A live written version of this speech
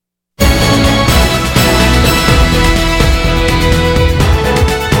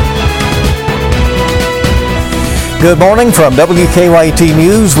Good morning from WKYT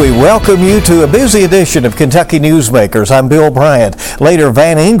News. We welcome you to a busy edition of Kentucky Newsmakers. I'm Bill Bryant. Later,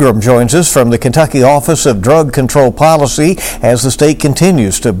 Van Ingram joins us from the Kentucky Office of Drug Control Policy as the state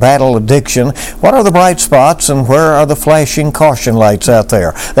continues to battle addiction. What are the bright spots and where are the flashing caution lights out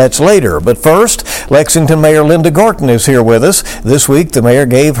there? That's later. But first, Lexington Mayor Linda Gorton is here with us. This week, the mayor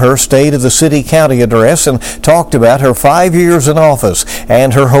gave her State of the City-County address and talked about her 5 years in office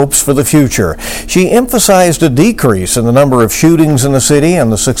and her hopes for the future. She emphasized a decrease in the number of shootings in the city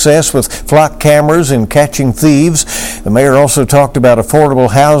and the success with flock cameras in catching thieves. The mayor also talked about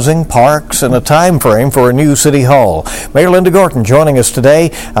affordable housing, parks, and a time frame for a new city hall. Mayor Linda Gorton joining us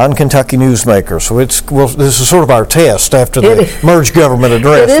today on Kentucky Newsmakers. So this is sort of our test after the merged government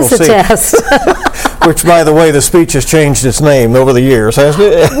address. It is a test. Which, by the way, the speech has changed its name over the years, hasn't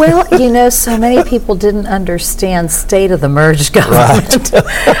it? Well, you know, so many people didn't understand state of the merged government.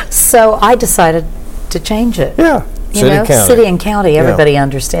 Right. So I decided to change it. Yeah. City and county, everybody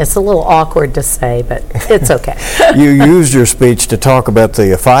understands. It's a little awkward to say, but it's okay. You used your speech to talk about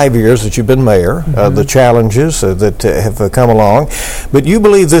the 5 years that you've been mayor, the challenges that have come along, but you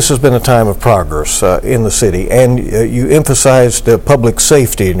believe this has been a time of progress in the city, and you emphasized public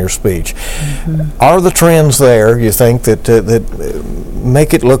safety in your speech. Are the trends there, you think, that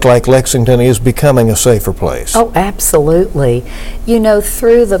make it look like Lexington is becoming a safer place? Oh, absolutely. You know,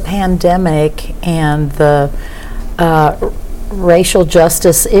 through the pandemic and the racial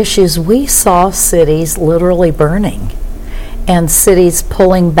justice issues, we saw cities literally burning and cities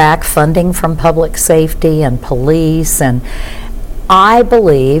pulling back funding from public safety and police. And I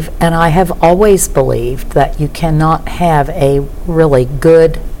believe, and I have always believed, that you cannot have a really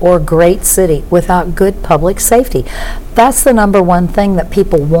good or great city without good public safety. That's the number one thing that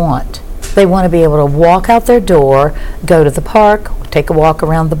people want. They want to be able to walk out their door, go to the park, take a walk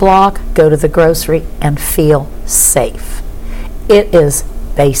around the block, go to the grocery, and feel safe. It is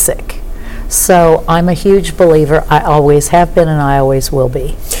basic. So I'm a huge believer. I always have been and I always will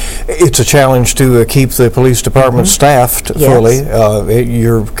be. It's a challenge to keep the police department staffed fully.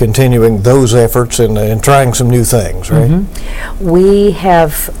 You're continuing those efforts and trying some new things, right? We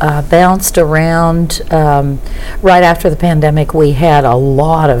have bounced around. Right after the pandemic, we had a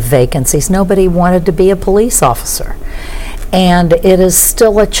lot of vacancies. Nobody wanted to be a police officer. And it is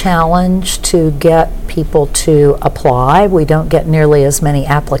still a challenge to get people to apply. We don't get nearly as many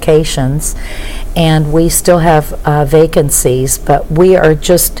applications, and we still have vacancies, but we are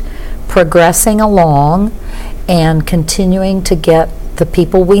just progressing along and continuing to get the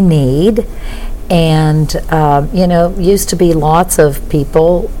people we need. And, you know, used to be lots of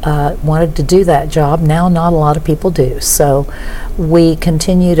people wanted to do that job. Now not a lot of people do. So we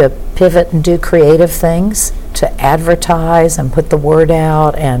continue to pivot and do creative things to advertise and put the word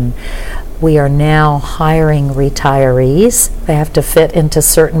out. And we are now hiring retirees. They have to fit into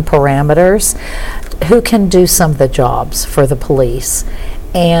certain parameters who can do some of the jobs for the police.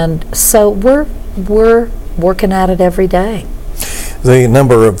 And so we're working at it every day. The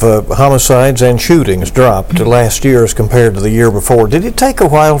number of homicides and shootings dropped last year as compared to the year before. Did it take a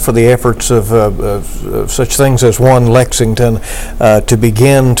while for the efforts of such things as One Lexington to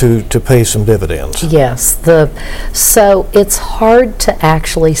begin to pay some dividends? Yes. So it's hard to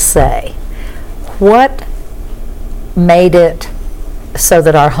actually say what made it so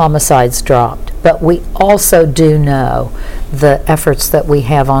that our homicides dropped. But we also do know the efforts that we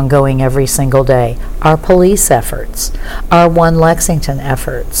have ongoing every single day. Our police efforts, our One Lexington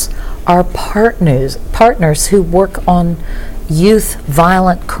efforts, our partners who work on youth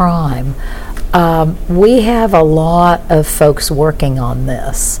violent crime. We have a lot of folks working on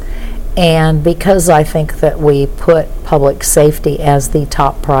this. And because I think that we put public safety as the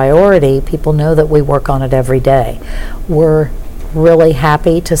top priority, people know that we work on it every day. We're really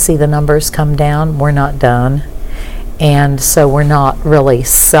happy to see the numbers come down. We're not done, and so we're not really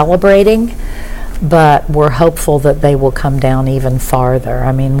celebrating, but we're hopeful that they will come down even farther.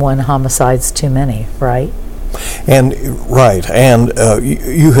 I mean, one homicide's too many, right? And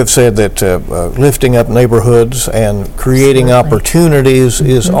you have said that lifting up neighborhoods and creating opportunities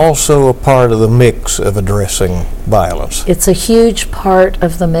is also a part of the mix of addressing violence. It's a huge part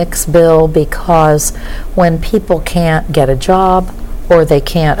of the mix, Bill, because when people can't get a job, or they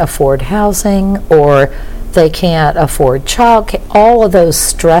can't afford housing, or they can't afford childcare, all of those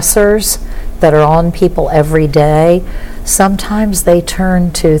stressors that are on people every day, sometimes they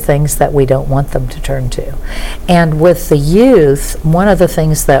turn to things that we don't want them to turn to. And with the youth, one of the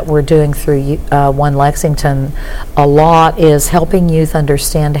things that we're doing through One Lexington a lot is helping youth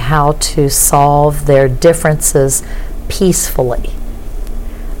understand how to solve their differences peacefully.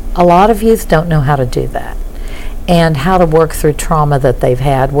 A lot of youth don't know how to do that. and how to work through trauma that they've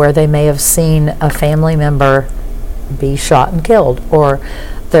had, where they may have seen a family member be shot and killed, or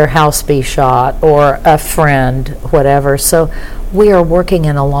their house be shot, or a friend, whatever. So we are working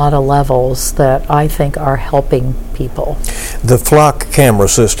in a lot of levels that I think are helping people. The flock camera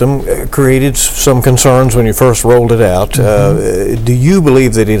system created some concerns when you first rolled it out. Do you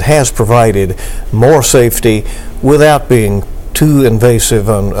believe that it has provided more safety without being too invasive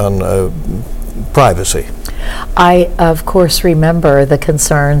on privacy? I, of course, remember the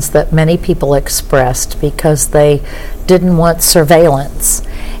concerns that many people expressed because they didn't want surveillance.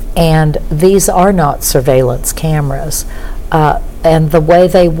 And these are not surveillance cameras. And the way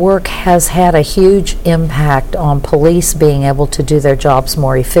they work has had a huge impact on police being able to do their jobs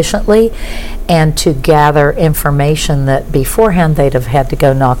more efficiently and to gather information that beforehand they'd have had to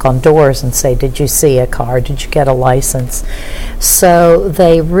go knock on doors and say, did you see a car? Did you get a license? So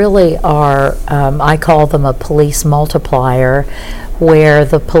they really are, I call them a police multiplier, where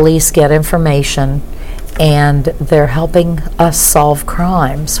the police get information and they're helping us solve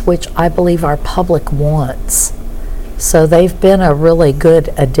crimes, which I believe our public wants. So they've been a really good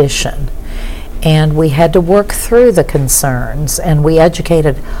addition. And we had to work through the concerns, and we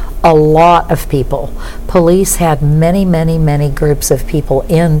educated a lot of people. Police had many, many, many groups of people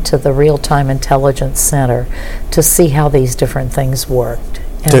into the Real-Time Intelligence Center to see how these different things worked.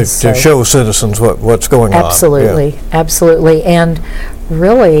 To show citizens what's going on. Absolutely, absolutely. And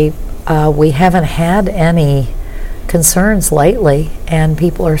really, we haven't had any concerns lately, and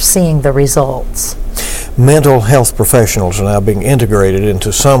people are seeing the results. Mental health professionals are now being integrated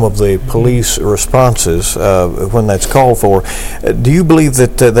into some of the police responses when that's called for. Do you believe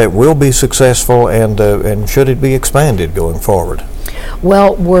that that will be successful, and should it be expanded going forward?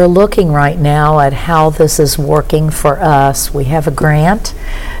 Well, we're looking right now at how this is working for us. We have a grant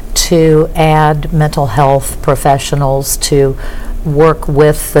to add mental health professionals to work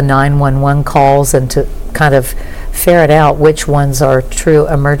with the 911 calls and to kind of ferret out which ones are true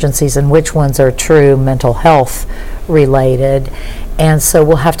emergencies and which ones are true mental health related. And so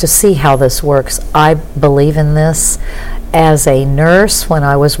we'll have to see how this works. I believe in this. As a nurse, when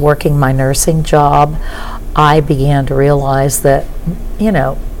I was working my nursing job, I began to realize that,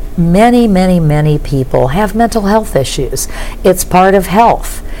 many, many, many people have mental health issues. It's part of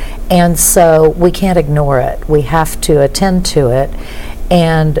health. And so we can't ignore it. We have to attend to it.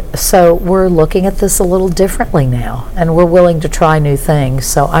 And so we're looking at this a little differently now, and we're willing to try new things.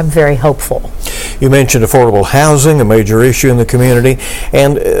 So I'm very hopeful. You mentioned affordable housing, a major issue in the community,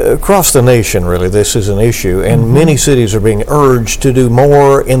 and across the nation, really, this is an issue. And many cities are being urged to do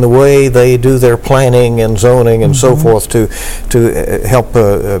more in the way they do their planning and zoning and so forth to help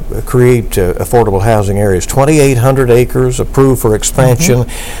create affordable housing areas. 2,800 acres approved for expansion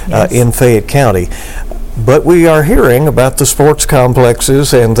in Fayette County. But we are hearing about the sports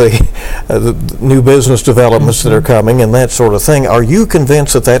complexes and the new business developments that are coming and that sort of thing. Are you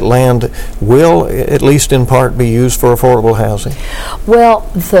convinced that that land will, at least in part, be used for affordable housing? Well,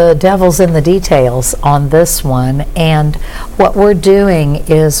 the devil's in the details on this one, and what we're doing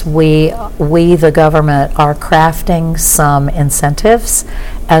is we the government, are crafting some incentives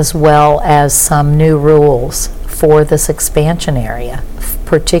as well as some new rules for this expansion area,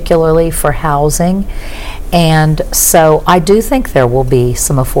 particularly for housing. And so I do think there will be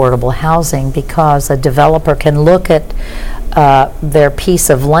some affordable housing, because a developer can look at their piece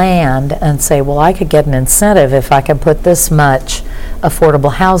of land and say, well, I could get an incentive if I can put this much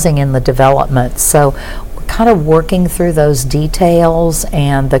affordable housing in the development. So we're kind of working through those details,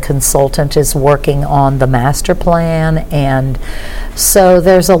 and the consultant is working on the master plan, and so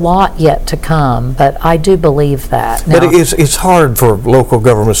there's a lot yet to come, but I do believe that. Now, but it's hard for local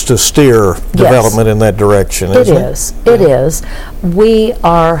governments to steer development in that direction, isn't it? It is. We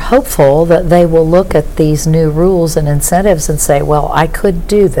are hopeful that they will look at these new rules and incentives and say, well, I could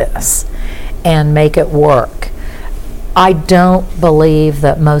do this and make it work. I don't believe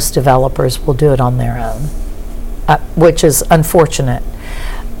that most developers will do it on their own, which is unfortunate.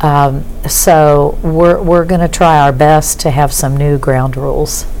 So we're going to try our best to have some new ground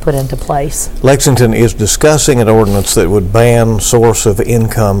rules put into place. Lexington is discussing an ordinance that would ban source of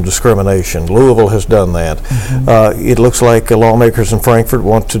income discrimination. Louisville has done that. It looks like lawmakers in Frankfort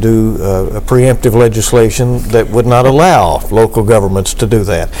want to do a preemptive legislation that would not allow local governments to do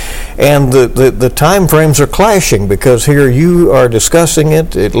that. And the time frames are clashing, because here you are discussing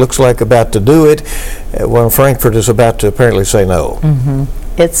it. It looks like about to do it, while Frankfort is about to apparently say no.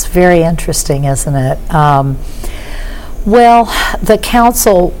 It's very interesting, isn't it? Well, the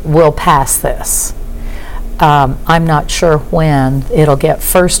council will pass this. I'm not sure when. It'll get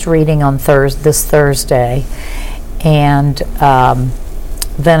first reading on this Thursday, and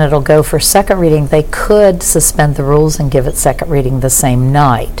then it'll go for second reading. They could suspend the rules and give it second reading the same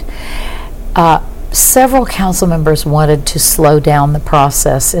night. Several council members wanted to slow down the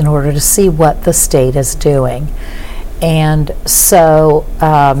process in order to see what the state is doing. And so,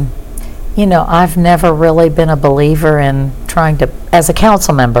 I've never really been a believer in trying to, as a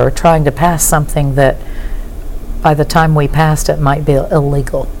council member, trying to pass something that by the time we passed it might be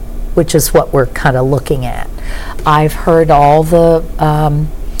illegal, which is what we're kind of looking at. I've heard all the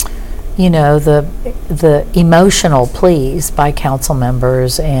the emotional pleas by council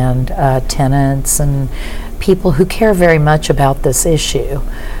members and tenants and people who care very much about this issue.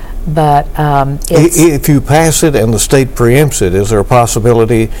 But if you pass it and the state preempts it, is there a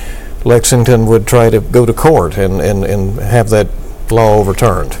possibility Lexington would try to go to court and have that law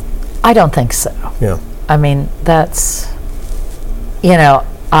overturned? I don't think so. Yeah. I mean, that's,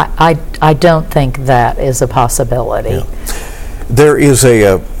 I don't think that is a possibility. Yeah. There is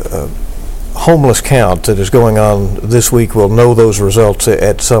a homeless count that is going on this week. We'll know those results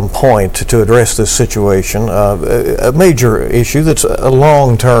at some point to address this situation. A major issue that's a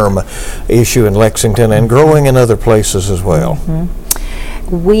long-term issue in Lexington and growing in other places as well. Mm-hmm.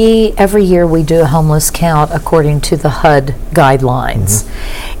 Every year we do a homeless count according to the HUD guidelines.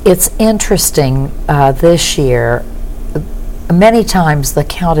 Mm-hmm. It's interesting this year. Many times the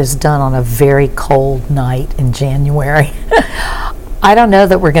count is done on a very cold night in January. I don't know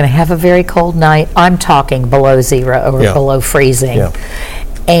that we're going to have a very cold night. I'm talking below zero or below freezing. Yeah.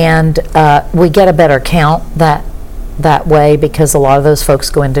 And we get a better count that way because a lot of those folks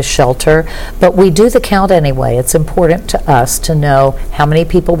go into shelter. But we do the count anyway. It's important to us to know how many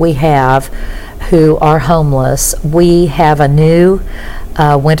people we have who are homeless. We have a new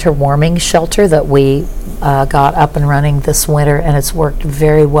winter warming shelter that we got up and running this winter, and it's worked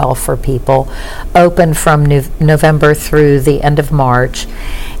very well for people. Open from November through the end of March,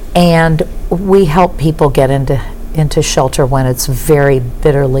 and we help people get into shelter when it's very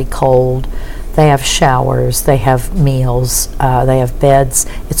bitterly cold. They have showers, they have meals, they have beds.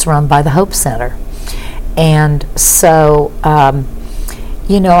 It's run by the Hope Center. And so,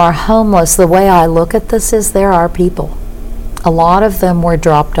 our homeless, the way I look at this is there are people. A lot of them were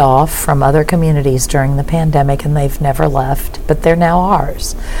dropped off from other communities during the pandemic and they've never left, but they're now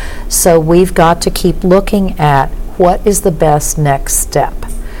ours. So we've got to keep looking at what is the best next step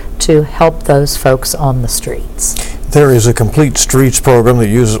to help those folks on the streets. There is a Complete Streets program that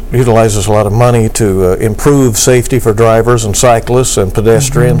utilizes a lot of money to improve safety for drivers and cyclists and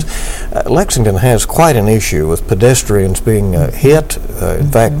pedestrians. Mm-hmm. Lexington has quite an issue with pedestrians being hit, in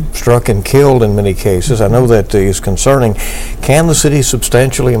fact, struck and killed in many cases. I know that is concerning. Can the city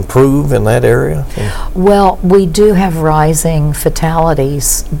substantially improve in that area? Well, we do have rising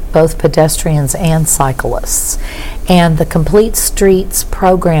fatalities, both pedestrians and cyclists. And the Complete Streets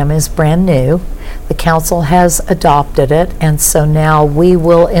program is brand new. The council has adopted it, and so now we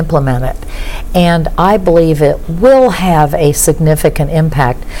will implement it. And I believe it will have a significant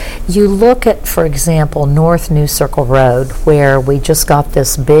impact. You look at, for example, North New Circle Road, where we just got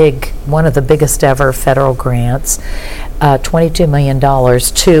this one of the biggest ever federal grants, $22 million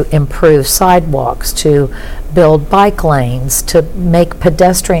to improve sidewalks, to build bike lanes, to make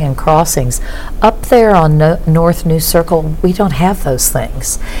pedestrian crossings. Up there on North New Circle, we don't have those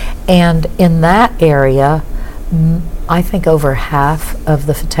things. And in that area, I think over half of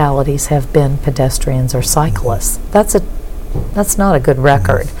the fatalities have been pedestrians or cyclists. That's not a good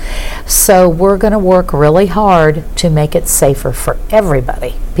record. So we're going to work really hard to make it safer for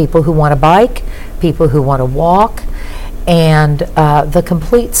everybody. People who want to bike, people who want to walk. And the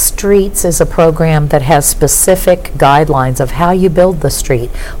Complete Streets is a program that has specific guidelines of how you build the street.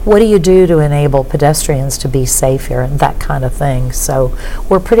 What do you do to enable pedestrians to be safer and that kind of thing. So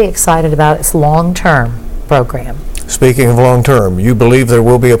we're pretty excited about it. It's a long-term program. Speaking of long-term, you believe there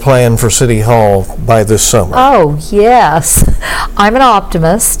will be a plan for City Hall by this summer? Oh, yes. I'm an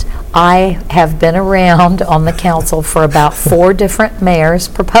optimist. I have been around on the council for about 4 different mayors'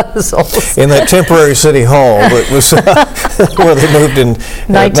 proposals. In that temporary City Hall that was where they moved in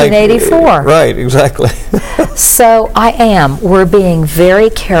 1984. Right, exactly. So we're being very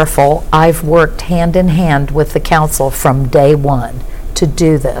careful. I've worked hand in hand with the council from day one to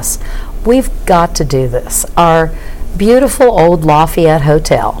do this. We've got to do this. Our beautiful old Lafayette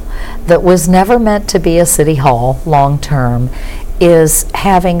Hotel that was never meant to be a city hall long-term is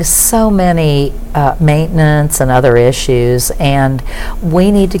having so many maintenance and other issues, and we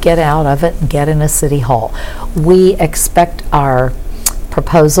need to get out of it and get in a city hall. We expect our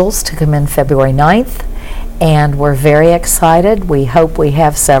proposals to come in February 9th, and we're very excited. We hope we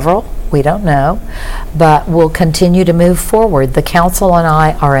have several We don't know, but we'll continue to move forward. The council and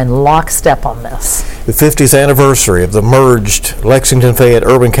I are in lockstep on this. The 50th anniversary of the merged Lexington-Fayette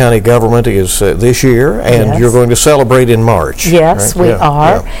Urban County government is this year, and Yes. you're going to celebrate in March. Yes, right? we Yeah,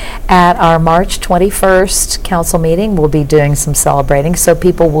 are. yeah. At our March 21st council meeting, we'll be doing some celebrating, so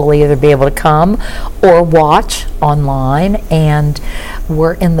people will either be able to come or watch online, and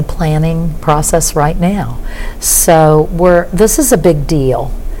we're in the planning process right now. So this is a big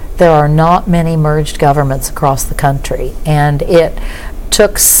deal. There are not many merged governments across the country, and it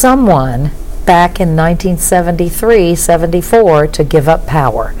took someone back in 1973, 74 to give up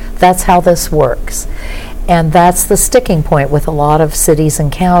power. That's how this works. And that's the sticking point with a lot of cities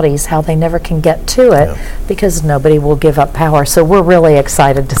and counties, how they never can get to it because nobody will give up power. So we're really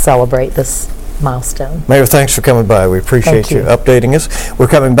excited to celebrate this milestone. Mayor, thanks for coming by. We appreciate Thank you you. updating us. We're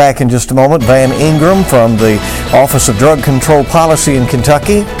coming back in just a moment. Van Ingram from the Office of Drug Control Policy in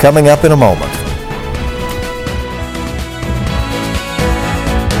Kentucky, coming up in a moment.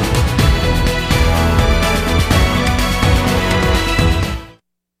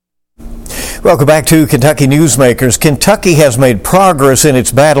 Welcome back to Kentucky Newsmakers. Kentucky has made progress in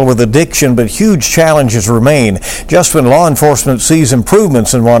its battle with addiction, but huge challenges remain. Just when law enforcement sees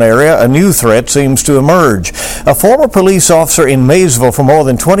improvements in one area, a new threat seems to emerge. A former police officer in Maysville for more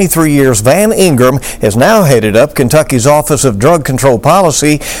than 23 years, Van Ingram, has now headed up Kentucky's Office of Drug Control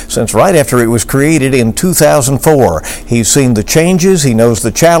Policy since right after it was created in 2004. He's seen the changes, he knows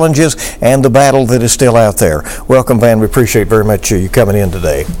the challenges, and the battle that is still out there. Welcome, Van. We appreciate very much you coming in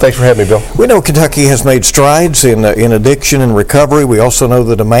today. Thanks for having me, Bill. We know Kentucky has made strides in addiction and recovery. We also know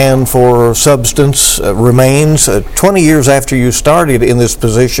the demand for substance remains. 20 years after you started in this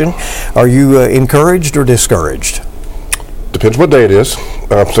position, are you encouraged or discouraged? Depends what day it is.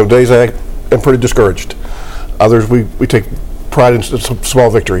 Some days I am pretty discouraged. Others we take pride in some small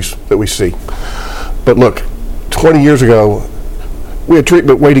victories that we see. But look, 20 years ago, we had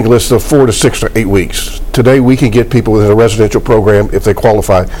treatment waiting lists of 4 to 6 to 8 weeks. Today, we can get people within a residential program if they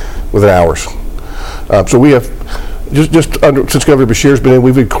qualify within hours. So we have, since Governor Beshear's been in,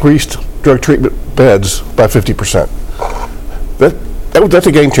 we've increased drug treatment beds by 50%. That's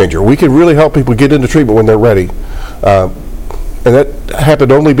a game changer. We can really help people get into treatment when they're ready. And that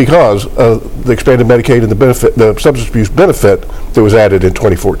happened only because of the expanded Medicaid and the substance abuse benefit that was added in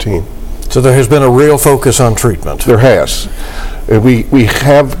 2014. So there has been a real focus on treatment. There has. And we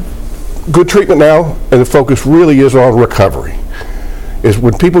have good treatment now, and the focus really is on recovery. Is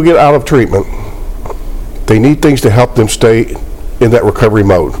when people get out of treatment, they need things to help them stay in that recovery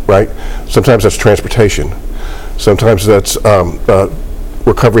mode, right? Sometimes that's transportation. Sometimes that's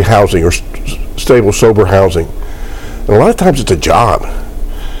recovery housing or stable, sober housing. And a lot of times it's a job.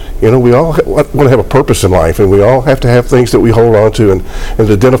 You know, we all want to have a purpose in life, and we all have to have things that we hold on to and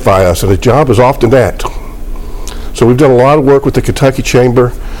identify us, and a job is often that. So we've done a lot of work with the Kentucky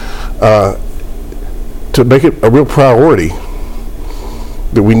Chamber to make it a real priority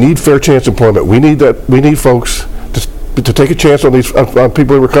that we need fair chance employment. We need folks to take a chance on these on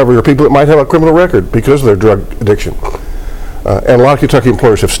people in recovery or people that might have a criminal record because of their drug addiction. And a lot of Kentucky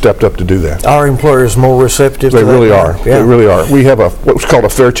employers have stepped up to do that. Are employers more receptive? They really are. Yeah. They really are. We have what's called a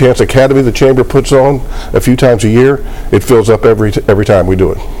Fair Chance Academy the Chamber puts on a few times a year. It fills up every time we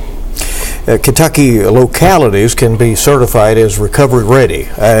do it. Kentucky localities can be certified as recovery ready,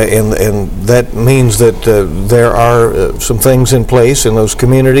 and that means that there are some things in place in those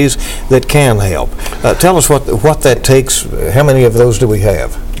communities that can help. Tell us what that takes. How many of those do we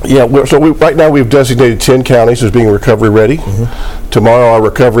have? Yeah, right now we've designated 10 counties as being recovery ready. Mm-hmm. Tomorrow our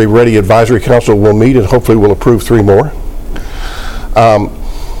Recovery Ready Advisory Council will meet and hopefully we'll approve 3 more.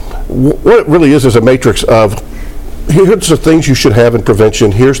 What it really is a matrix of here's the things you should have in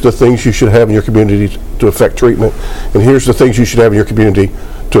prevention, here's the things you should have in your community to affect treatment, and here's the things you should have in your community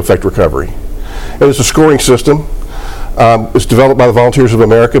to affect recovery. And it's a scoring system. It's developed by the Volunteers of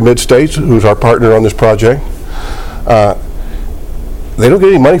America Mid-States, who's our partner on this project. They don't get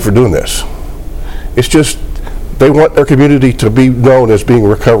any money for doing this. It's just they want their community to be known as being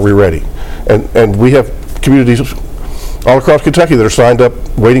recovery ready. And we have communities all across Kentucky that are signed up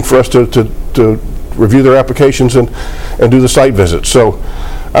waiting for us to review their applications and do the site visits. So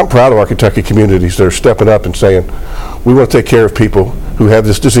I'm proud of our Kentucky communities that are stepping up and saying, we want to take care of people who have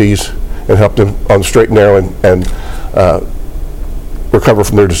this disease and help them on the straight and narrow and recover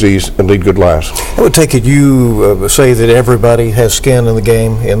from their disease and lead good lives. I would take it you say that everybody has skin in the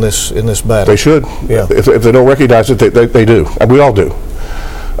game in this battle. They should. Yeah. If they don't recognize it, they do. And we all do.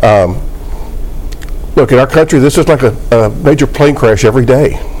 Look, in our country, this is like a major plane crash every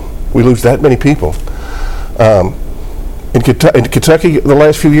day. We lose that many people. In Kentucky, the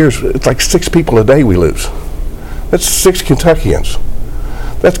last few years, it's like 6 people a day we lose. That's 6 Kentuckians.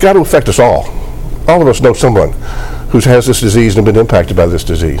 That's got to affect us all. All of us know someone who has this disease and been impacted by this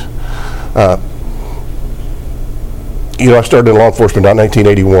disease. I started in law enforcement in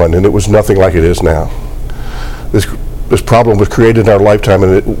 1981, and it was nothing like it is now. This problem was created in our lifetime,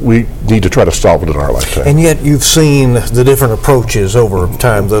 and we need to try to solve it in our lifetime. And yet you've seen the different approaches over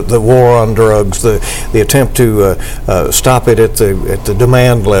time, the war on drugs, the attempt to stop it at the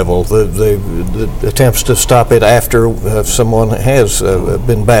demand level, the attempts to stop it after someone has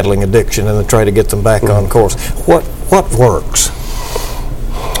been battling addiction and then try to get them back on course. What works?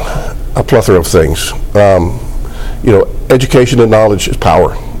 A plethora of things. Education and knowledge is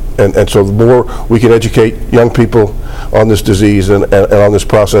power. And so the more we can educate young people on this disease and on this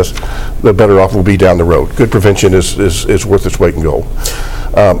process, the better off we'll be down the road. Good prevention is worth its weight in gold.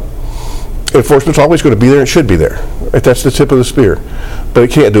 Enforcement's always going to be there and should be there. Right? That's the tip of the spear. But it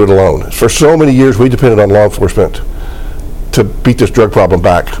can't do it alone. For so many years we depended on law enforcement to beat this drug problem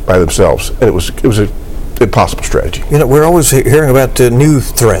back by themselves. And it was an impossible strategy. We're always hearing about new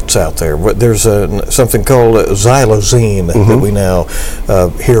threats out there. There's something called xylazine that we now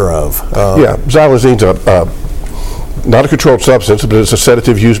hear of. Xylazine's not a controlled substance, but it's a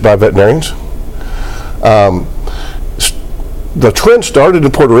sedative used by veterinarians. The trend started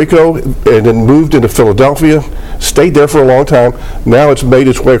in Puerto Rico and then moved into Philadelphia, stayed there for a long time. Now it's made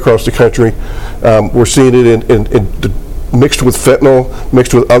its way across the country. We're seeing it in mixed with fentanyl,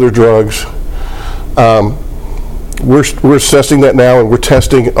 mixed with other drugs. We're assessing that now, and we're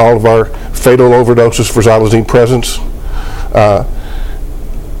testing all of our fatal overdoses for xylazine presence.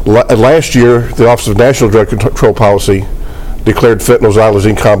 Last year, the Office of National Drug Control Policy declared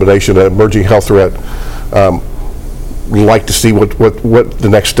fentanyl-xylazine combination an emerging health threat. We'd like to see what the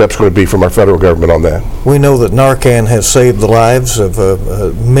next step's going to be from our federal government on that. We know that Narcan has saved the lives of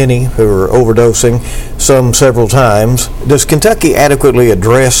many who are overdosing, some several times. Does Kentucky adequately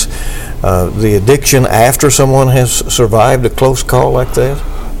address the addiction after someone has survived a close call like that?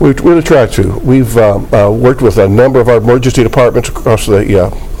 We're going to try to. We've worked with a number of our emergency departments across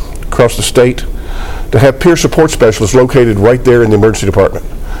the state to have peer support specialists located right there in the emergency department.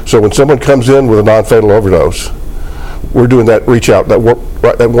 So when someone comes in with a non-fatal overdose, we're doing that reach out, that warm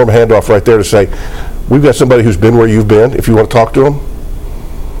handoff right there to say, we've got somebody who's been where you've been, if you want to talk to them.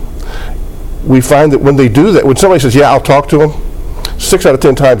 We find that when they do that, when somebody says, yeah, I'll talk to them, 6 out of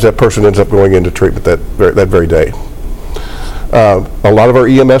 10 times that person ends up going into treatment that very day. A lot of our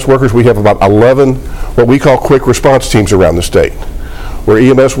EMS workers, we have about 11 what we call quick response teams around the state, where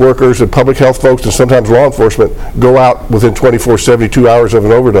EMS workers and public health folks and sometimes law enforcement go out within 24, 72 hours of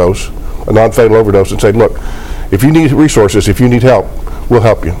an overdose, a non-fatal overdose, and say, look, if you need resources, if you need help, we'll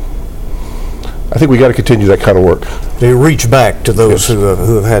help you. I think we got to continue that kind of work. You reach back to those who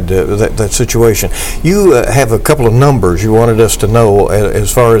have had that situation. You have a couple of numbers you wanted us to know as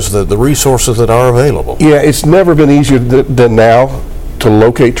far as the resources that are available. Yeah, it's never been easier than now to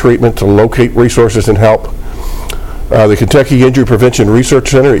locate treatment, to locate resources and help. The Kentucky Injury Prevention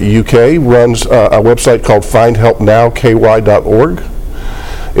Research Center at UK runs a website called findhelpnowky.org.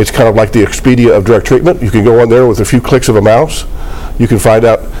 It's kind of like the Expedia of drug treatment. You can go on there with a few clicks of a mouse. You can find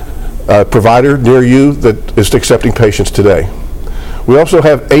out a provider near you that is accepting patients today. We also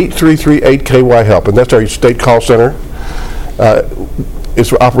have 833-8KY-HELP, and that's our state call center.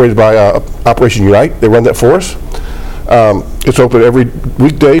 It's operated by Operation Unite. They run that for us. It's open every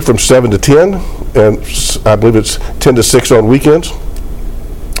weekday from 7 to 10, and I believe it's 10 to 6 on weekends.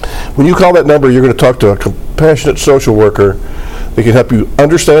 When you call that number, you're going to talk to a compassionate social worker that can help you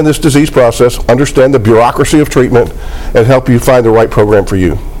understand this disease process, understand the bureaucracy of treatment, and help you find the right program for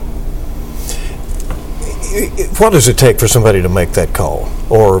you. What does it take for somebody to make that call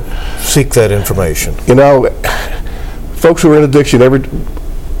or seek that information? Folks who are in addiction, every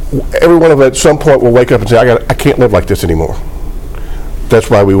one of them at some point will wake up and say, I can't live like this anymore. That's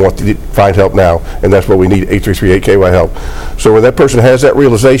why we want to find help now, and that's why we need 833-8KY-HELP. So when that person has that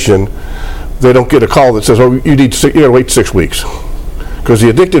realization, they don't get a call that says, oh, you got to wait 6 weeks. Because the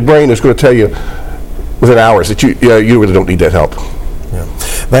addicted brain is going to tell you within hours that you really don't need that help. Yeah.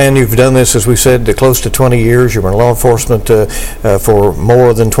 Van, you've done this, as we said, close to 20 years. You were in law enforcement for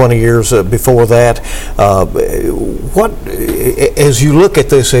more than 20 years before that. As you look at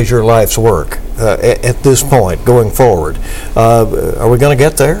this as your life's work, at this point, going forward, are we going to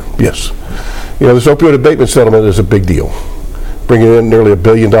get there? Yes. This opioid abatement settlement is a big deal. Bringing in nearly $1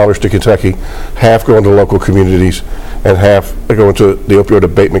 billion to Kentucky, half going to local communities, and half going to the Opioid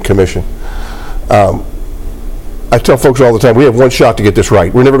Abatement Commission. I tell folks all the time, we have one shot to get this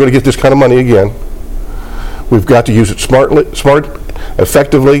right. We're never going to get this kind of money again. We've got to use it smart,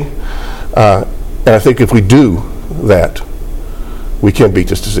 effectively, and I think if we do that, we can beat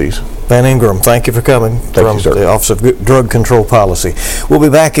this disease. Van Ingram, thank you for coming from the Office of Drug Control Policy. We'll be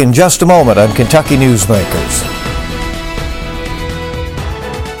back in just a moment on Kentucky Newsmakers.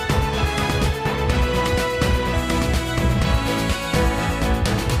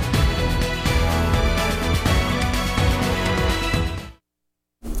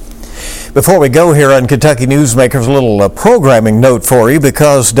 Before we go here on Kentucky Newsmakers, a little programming note for you,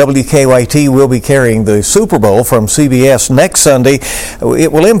 because WKYT will be carrying the Super Bowl from CBS next Sunday. It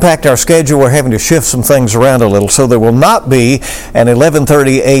will impact our schedule. We're having to shift some things around a little, so there will not be an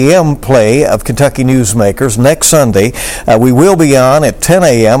 11:30 a.m. play of Kentucky Newsmakers next Sunday. We will be on at 10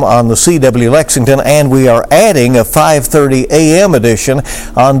 a.m. on the CW Lexington, and we are adding a 5:30 a.m. edition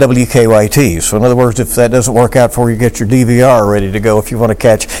on WKYT. So in other words, if that doesn't work out for you, get your DVR ready to go if you want to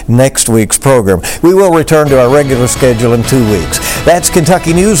catch next week's program. We will return to our regular schedule in 2 weeks. That's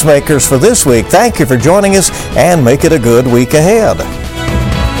Kentucky Newsmakers for this week. Thank you for joining us, and make it a good week ahead.